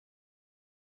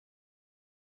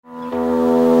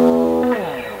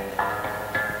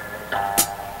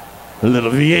A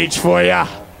little VH for ya.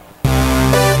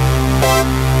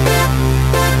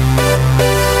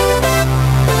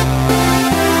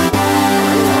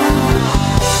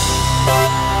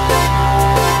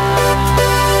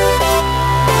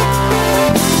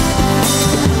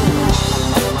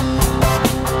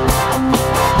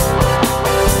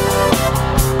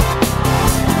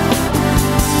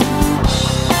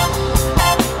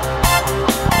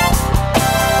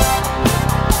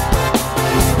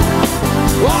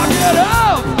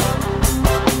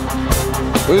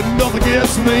 And nothing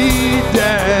gets me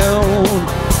down.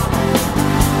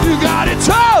 You got it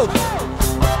tough.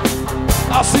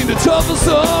 I've seen the toughest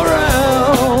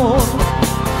around.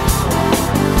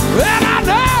 And I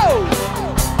know,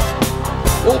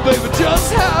 oh baby,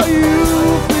 just how you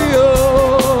feel.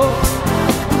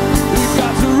 You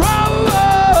got to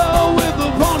roll with the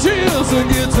punches and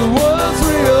get to what's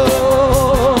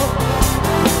real.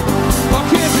 Why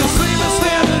can't you see me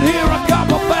standing here? I got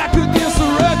my back against the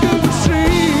record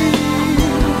machine.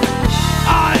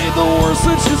 I ain't the worst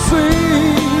that you see.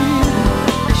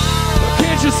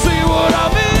 Can't you see what I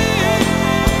mean?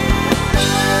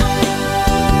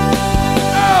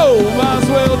 Oh, might as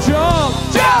well jump,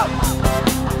 jump.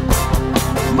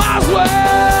 Might as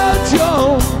well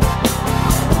jump.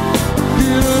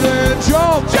 Get in and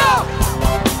jump, jump.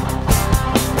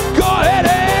 Go ahead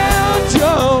and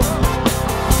jump.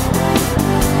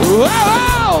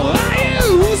 Oh,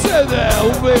 who said that?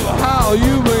 Oh, baby, how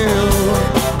you been?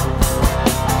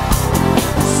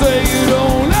 Say you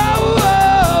don't know,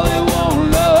 you won't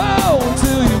know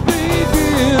until you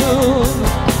begin.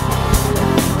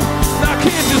 Now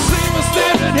can't you see me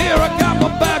standing here? I got my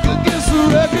back against the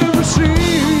record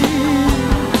machine.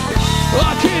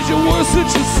 Why can't you worse that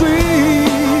you see?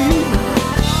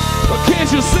 Why can't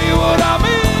you see what I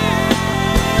mean?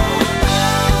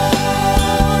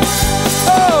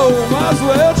 Oh, might as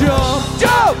well jump,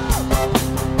 jump.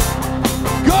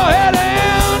 Go ahead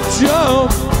and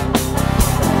jump.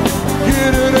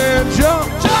 Get in and jump,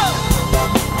 jump.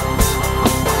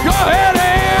 Go ahead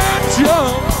and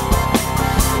jump,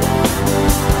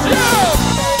 jump.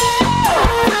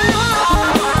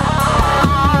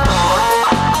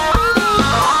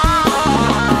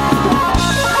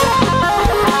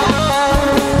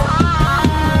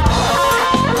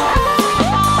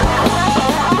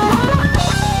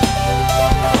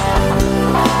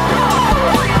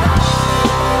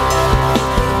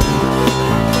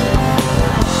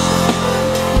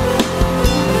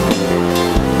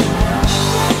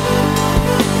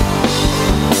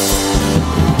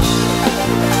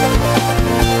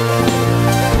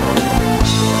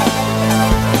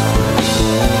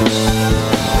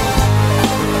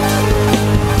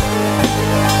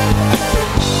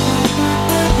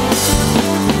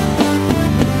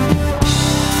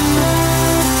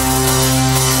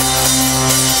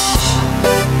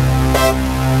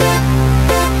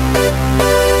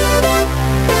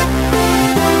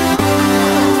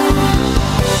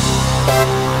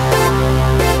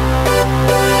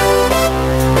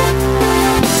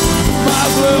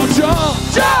 Jump,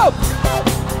 jump.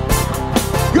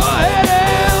 Go ahead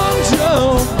and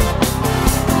jump.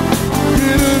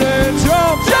 Get in and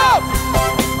jump, jump.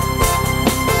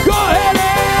 Go ahead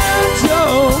and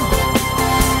jump.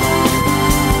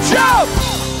 Jump.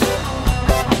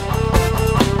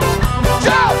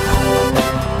 Jump.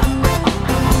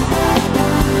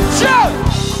 Jump.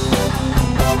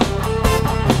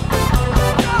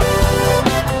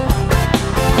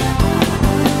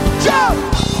 Jump.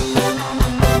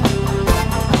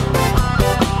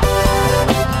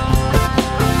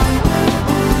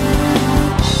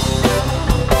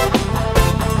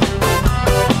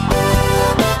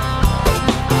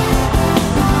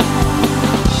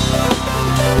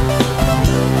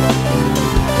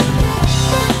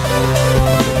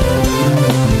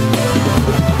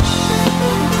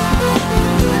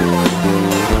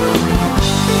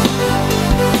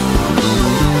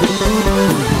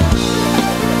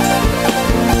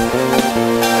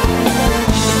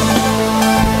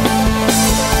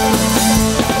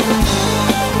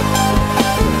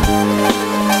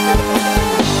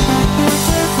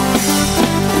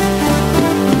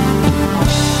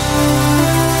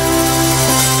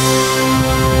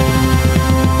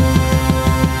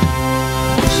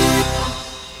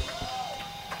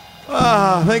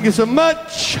 Thank you so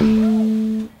much.